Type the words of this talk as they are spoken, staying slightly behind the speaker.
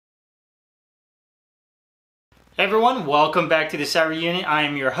Hey everyone, welcome back to the Cyber Union. I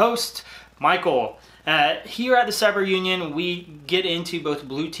am your host, Michael. Here at the Cyber Union, we get into both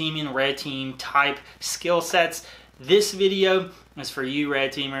blue team and red team type skill sets. This video is for you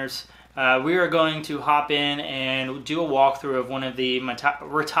red teamers. We are going to hop in and do a walkthrough of one of the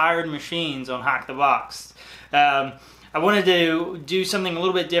retired machines on Hack the Box. I wanted to do something a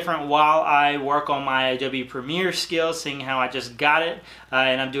little bit different while I work on my Adobe Premiere skills, seeing how I just got it,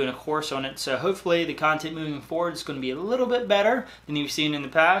 and I'm doing a course on it. So hopefully the content moving forward is going to be a little bit better than you've seen in the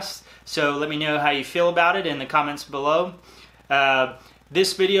past. So let me know how you feel about it in the comments below.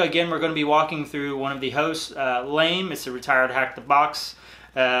 This video, again, we're going to be walking through one of the hosts, Lame. It's a retired Hack the Box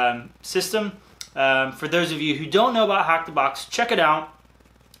system. For those of you who don't know about Hack the Box, check it out.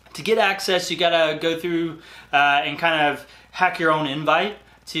 To get access, you gotta go through and kind of hack your own invite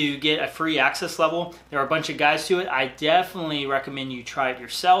to get a free access level. There are a bunch of guides to it. I definitely recommend you try it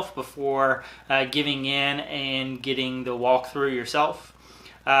yourself before giving in and getting the walkthrough yourself.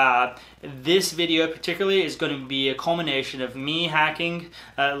 This video particularly is going to be a culmination of me hacking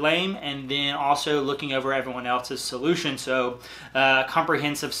Lame and then also looking over everyone else's solution. So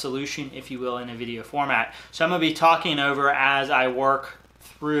comprehensive solution, if you will, in a video format. So I'm going to be talking over as I work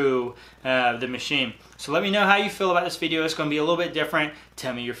through the machine. So let me know how you feel about this video. It's going to be a little bit different.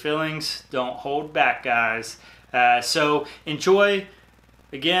 Tell me your feelings. Don't hold back, guys. So enjoy.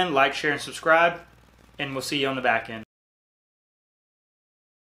 Again, like, share, and subscribe, and we'll see you on the back end.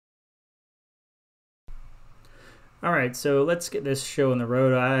 Alright, so let's get this show on the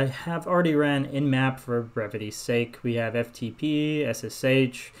road. I have already ran Nmap for brevity's sake. We have FTP,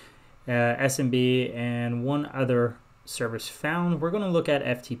 SSH, SNMP, and one other service found. We're going to look at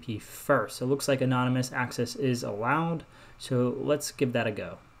FTP first. It looks like anonymous access is allowed, so let's give that a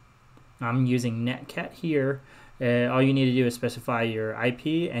go. I'm using Netcat here. All you need to do is specify your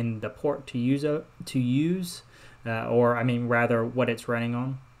IP and the port to use, or I mean rather what it's running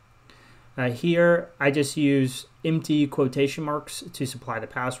on. Here I just use empty quotation marks to supply the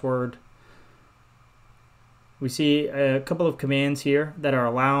password. We see a couple of commands here that are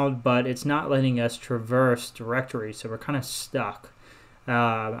allowed, but it's not letting us traverse directories, so we're kind of stuck.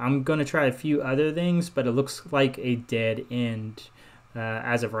 I'm going to try a few other things, but it looks like a dead end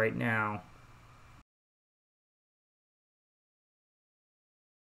as of right now.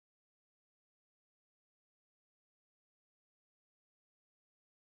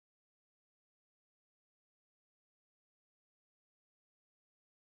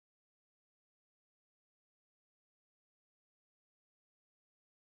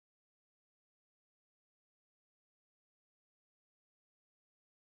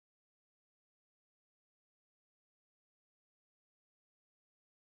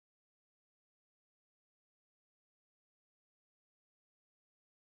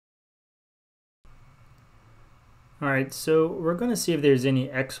 Alright, so we're going to see if there's any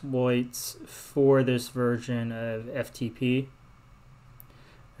exploits for this version of FTP.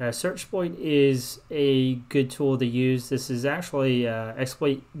 Searchsploit is a good tool to use. This is actually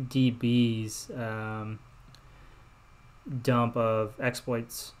ExploitDB's dump of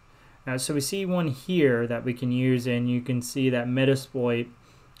exploits. So we see one here that we can use, and you can see that Metasploit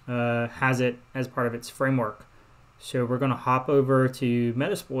has it as part of its framework. So we're going to hop over to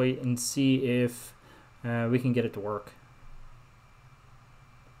Metasploit and see if we can get it to work.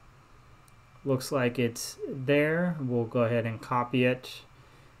 Looks like it's there. We'll go ahead and copy it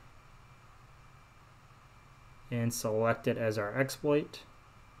and select it as our exploit.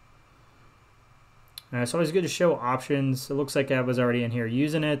 It's always good to show options. It looks like I was already in here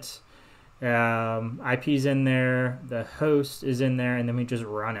using it. IP's in there, the host is in there, and then we just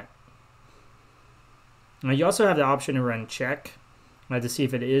run it. Now you also have the option to run check to see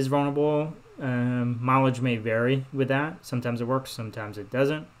if it is vulnerable. Mileage may vary with that. Sometimes it works, sometimes it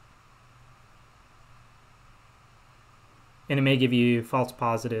doesn't. And it may give you false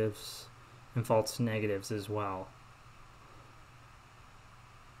positives and false negatives as well.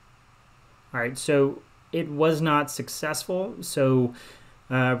 Alright, so it was not successful, so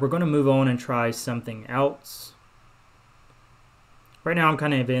we're going to move on and try something else. Right now I'm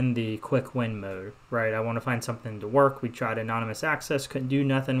kind of in the quick win mode, right? I want to find something to work. We tried anonymous access, couldn't do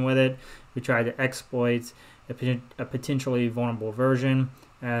nothing with it. We tried to exploit a potentially vulnerable version.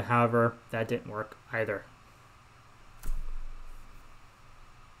 However, that didn't work either.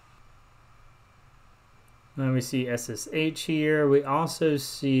 Then we see SSH here. We also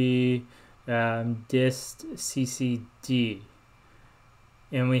see dist ccd,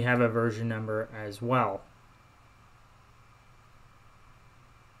 and we have a version number as well.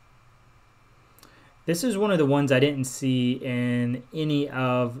 This is one of the ones I didn't see in any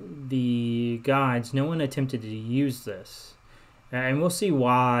of the guides. No one attempted to use this. And we'll see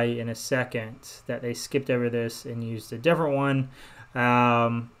why in a second, that they skipped over this and used a different one.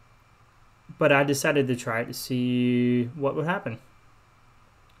 But I decided to try it to see what would happen.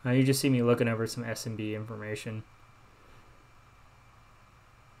 You just see me looking over some SNMP information.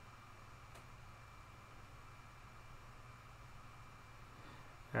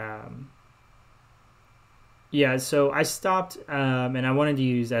 Yeah, so I stopped and I wanted to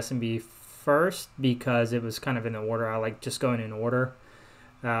use SNMP first because it was kind of in the order. I like just going in order.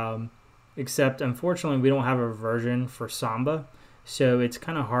 Except, unfortunately, we don't have a version for Samba, so it's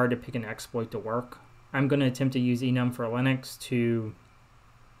kind of hard to pick an exploit to work. I'm going to attempt to use enum for Linux to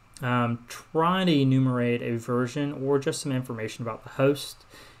try to enumerate a version or just some information about the host.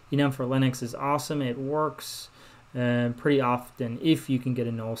 Enum for Linux is awesome. It works pretty often if you can get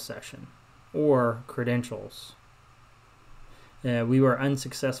a null session or credentials. We were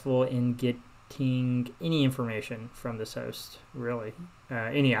unsuccessful in getting any information from this host, really.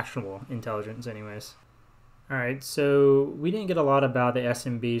 Any actionable intelligence anyways. Alright, so we didn't get a lot about the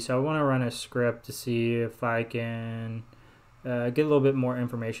SNMP, so I want to run a script to see if I can get a little bit more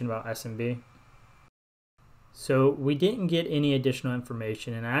information about SNMP. So we didn't get any additional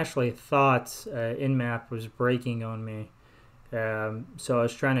information, and I actually thought Nmap was breaking on me. So I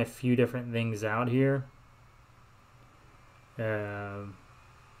was trying a few different things out here. Here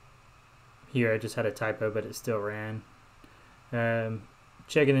I just had a typo, but it still ran.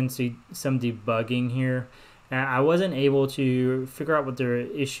 Checking and see some debugging here. I wasn't able to figure out what their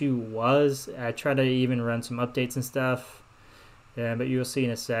issue was. I tried to even run some updates and stuff. But you'll see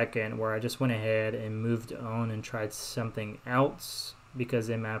in a second where I just went ahead and moved on and tried something else because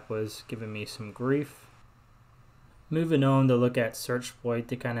Nmap was giving me some grief. Moving on to look at Searchploit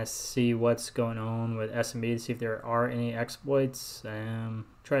to kind of see what's going on with SNMP, to see if there are any exploits.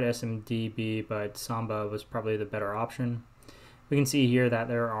 Tried SMDB, but Samba was probably the better option. We can see here that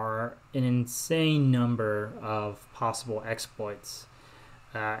there are an insane number of possible exploits.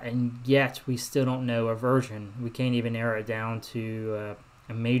 And yet we still don't know a version. We can't even narrow it down to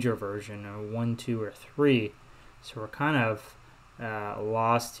a major version, or 1, 2, or 3. So we're kind of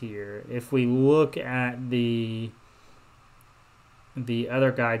lost here. If we look at the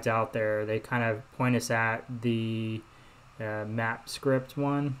other guides out there, they kind of point us at the map script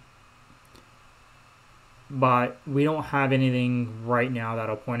one. But we don't have anything right now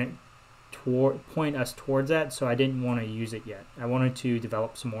that'll point us towards that, so I didn't want to use it yet. I wanted to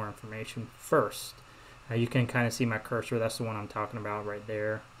develop some more information first. You can kind of see my cursor. That's the one I'm talking about right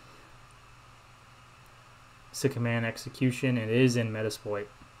there. It's a command execution. It is in Metasploit.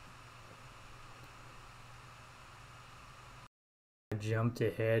 I jumped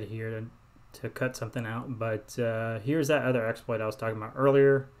ahead here to cut something out, but here's that other exploit I was talking about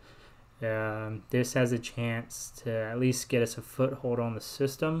earlier. This has a chance to at least get us a foothold on the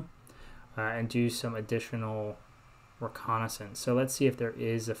system and do some additional reconnaissance. So let's see if there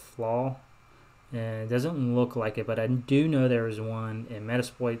is a flaw. It doesn't look like it, but I do know there is one in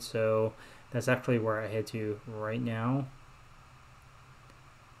Metasploit, so that's actually where I head to right now.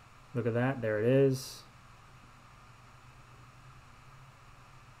 Look at that, there it is.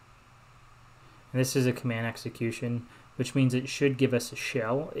 And this is a command execution, which means it should give us a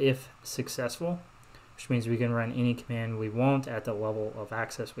shell if successful, which means we can run any command we want at the level of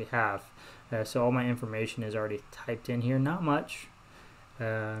access we have. So all my information is already typed in here, not much,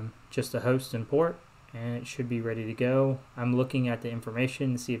 just a host and port, and it should be ready to go. I'm looking at the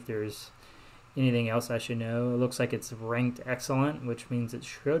information to see if there's anything else I should know. It looks like it's ranked excellent, which means it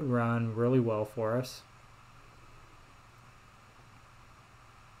should run really well for us.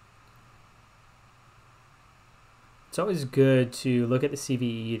 It's always good to look at the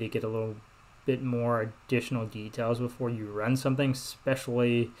CVE to get a little bit more additional details before you run something,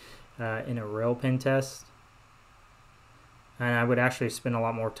 especially in a real pen test. And I would actually spend a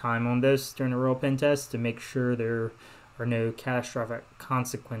lot more time on this during a real pen test to make sure there are no catastrophic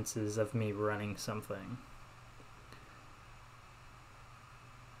consequences of me running something.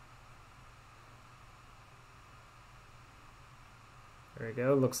 There we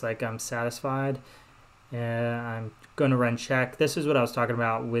go. Looks like I'm satisfied. I'm going to run check. This is what I was talking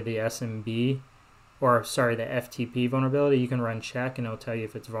about with the SNMP, or sorry, the FTP vulnerability. You can run check and it'll tell you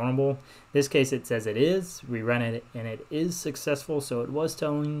if it's vulnerable. In this case, it says it is. We run it and it is successful, so it was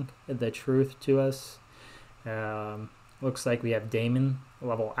telling the truth to us. Looks like we have daemon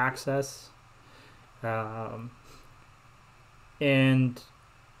level access. And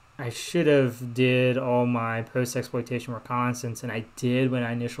I should have did all my post-exploitation reconnaissance, and I did when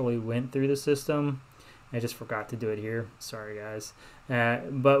I initially went through the system. I just forgot to do it here. Sorry, guys.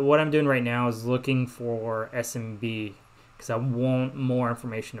 But what I'm doing right now is looking for SNMP because I want more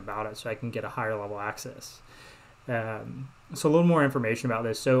information about it so I can get a higher level access. So a little more information about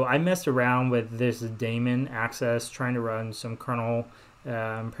this. So I messed around with this daemon access, trying to run some kernel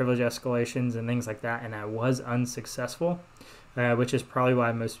privilege escalations and things like that, and I was unsuccessful, which is probably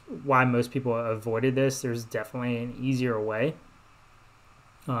why most people avoided this. There's definitely an easier way.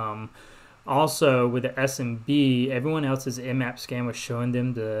 Also, with the SNMP, everyone else's Nmap scan was showing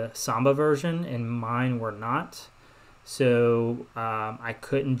them the Samba version, and mine were not. So I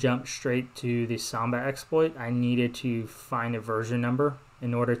couldn't jump straight to the Samba exploit. I needed to find a version number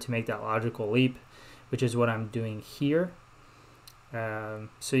in order to make that logical leap, which is what I'm doing here.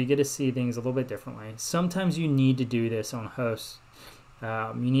 So you get to see things a little bit differently. Sometimes you need to do this on hosts.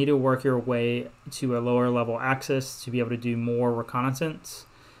 You need to work your way to a lower level access to be able to do more reconnaissance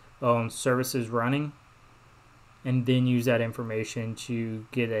on services running, and then use that information to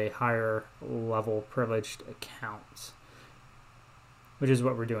get a higher level privileged account, which is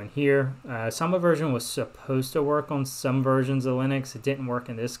what we're doing here. Samba version was supposed to work on some versions of Linux. It didn't work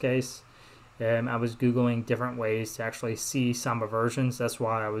in this case. I was Googling different ways to actually see Samba versions. That's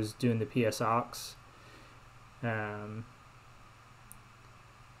why I was doing the PSOX. And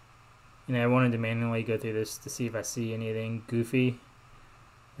I wanted to manually go through this to see if I see anything goofy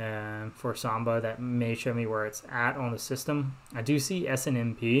for Samba that may show me where it's at on the system. I do see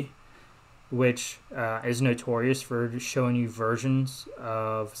SNMP, which is notorious for showing you versions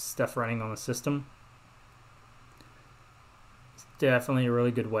of stuff running on the system. It's definitely a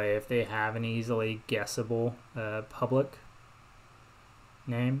really good way if they have an easily guessable public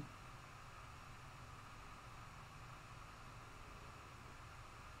name.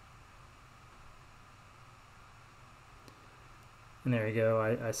 And there you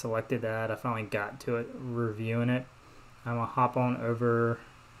go, I selected that. I finally got to it, reviewing it. I'm gonna hop on over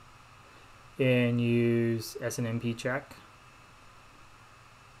and use SNMP check.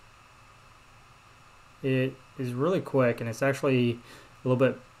 It is really quick, and it's actually a little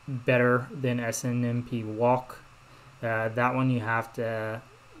bit better than SNMP walk. That one you have to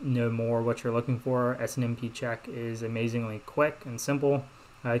know more what you're looking for. SNMP check is amazingly quick and simple.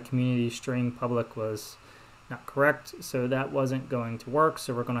 Community string public was not correct, so that wasn't going to work,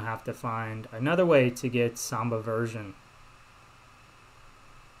 so we're going to have to find another way to get Samba version.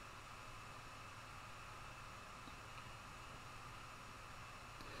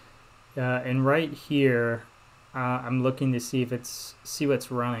 And right here I'm looking to see if see what's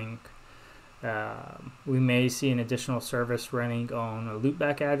running. We may see an additional service running on a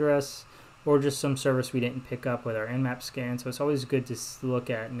loopback address, or just some service we didn't pick up with our Nmap scan, so it's always good to look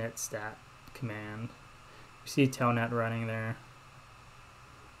at netstat command. You see telnet running there.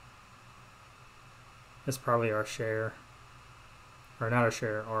 That's probably our share, or not our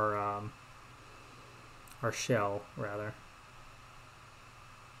share, our shell rather.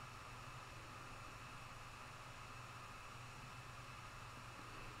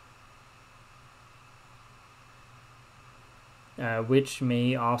 Which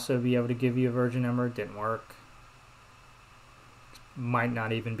may also be able to give you a version number. Didn't work. Might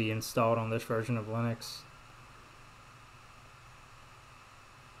not even be installed on this version of Linux.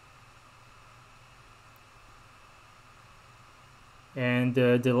 And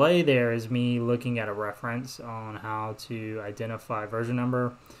the delay there is me looking at a reference on how to identify version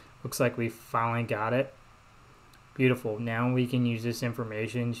number. Looks like we finally got it. Beautiful. Now we can use this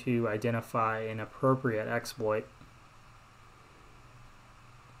information to identify an appropriate exploit.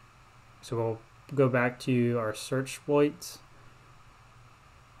 So we'll go back to our search exploits.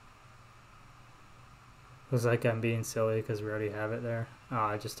 Looks like I'm being silly because we already have it there. Oh,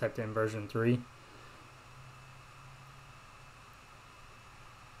 I just typed in version 3.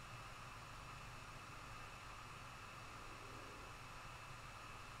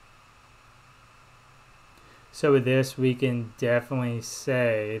 So with this, we can definitely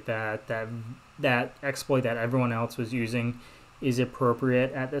say that that exploit that everyone else was using is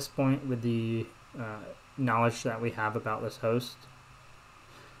appropriate at this point with the knowledge that we have about this host.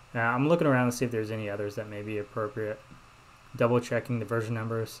 I'm looking around to see if there's any others that may be appropriate. Double checking the version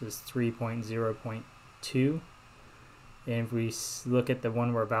numbers is 3.0.2. And if we look at the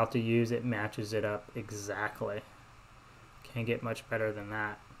one we're about to use, it matches it up exactly. Can't get much better than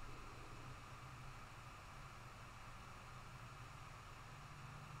that.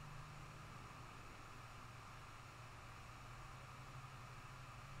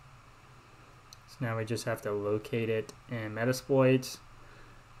 Now we just have to locate it in Metasploit.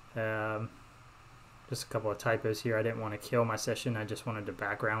 Just a couple of typos here. I didn't want to kill my session. I just wanted to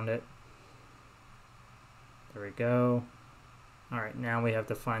background it. There we go. Alright, now we have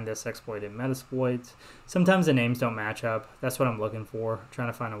to find this exploit in Metasploit. Sometimes the names don't match up. That's what I'm looking for. Trying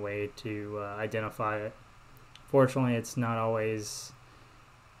to find a way to identify it. Fortunately, it's not always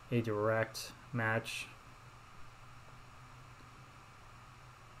a direct match.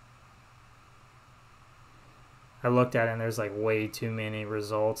 I looked at it and there's like way too many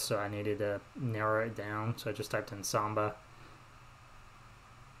results, so I needed to narrow it down. So I just typed in Samba.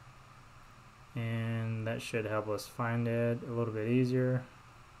 And that should help us find it a little bit easier.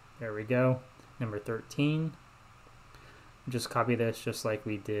 There we go. Number 13. Just copy this just like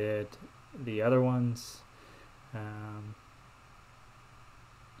we did the other ones.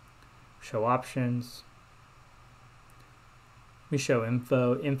 Show options. We show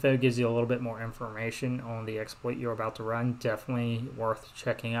info. Info gives you a little bit more information on the exploit you're about to run. Definitely worth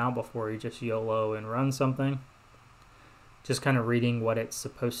checking out before you just YOLO and run something. Just kind of reading what it's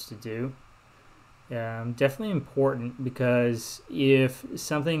supposed to do. Definitely important, because if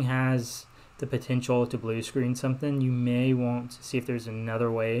something has the potential to blue screen something, you may want to see if there's another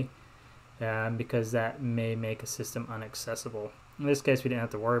way, because that may make a system inaccessible. In this case, we didn't have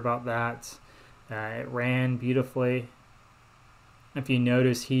to worry about that. It ran beautifully. If you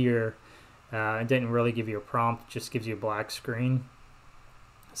notice here, it didn't really give you a prompt, it just gives you a black screen.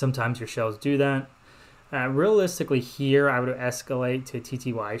 Sometimes your shells do that. Realistically here, I would escalate to a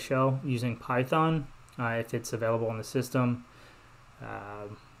TTY shell using Python if it's available in the system.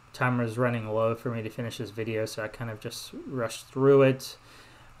 Timer is running low for me to finish this video, so I kind of just rushed through it.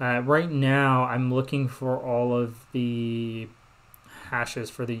 Right now, I'm looking for all of the hashes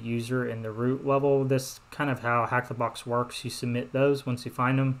for the user in the root level. This kind of how Hack the Box works. You submit those once you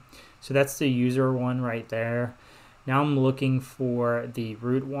find them. So that's the user one right there. Now I'm looking for the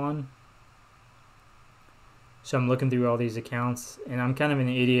root one. So I'm looking through all these accounts, and I'm kind of an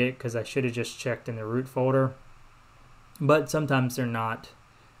idiot because I should have just checked in the root folder. But sometimes they're not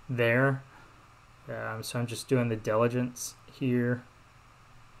there. So I'm just doing the diligence here.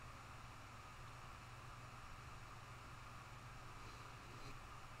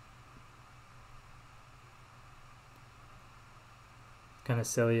 Kind of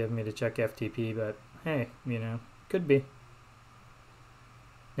silly of me to check FTP, but hey, you know, could be.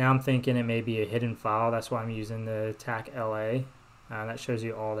 Now I'm thinking it may be a hidden file. That's why I'm using the TAC LA. That shows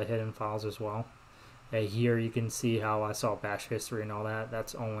you all the hidden files as well. Here you can see how I saw bash history and all that.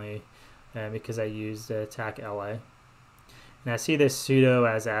 That's only because I used the TAC LA. And I see this sudo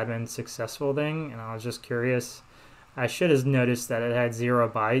as admin successful thing, and I was just curious. I should have noticed that it had 0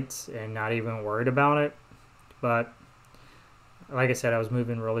 bytes and not even worried about it. But like I said, I was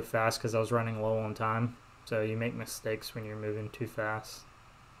moving really fast because I was running low on time. So you make mistakes when you're moving too fast.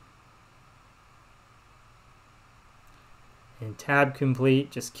 And tab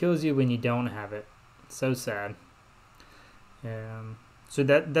complete just kills you when you don't have it. It's so sad. So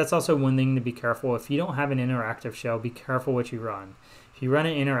that's also one thing to be careful. If you don't have an interactive shell, be careful what you run. If you run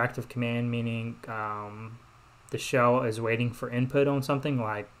an interactive command, meaning the shell is waiting for input on something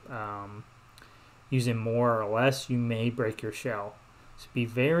like using more or less, you may break your shell. So be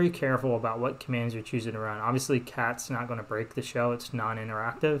very careful about what commands you're choosing to run. Obviously, cat's not going to break the shell. It's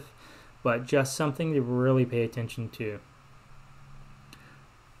non-interactive, but just something to really pay attention to.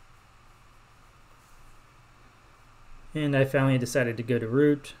 And I finally decided to go to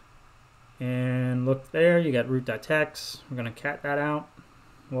root and look there. You got root.txt. We're going to cat that out.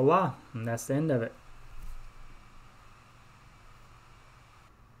 Voila, and that's the end of it.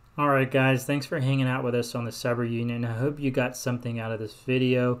 Alright guys, thanks for hanging out with us on the Cyber Union. I hope you got something out of this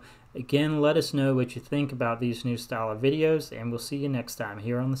video. Again, let us know what you think about these new style of videos, and we'll see you next time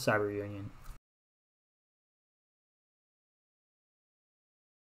here on the Cyber Union.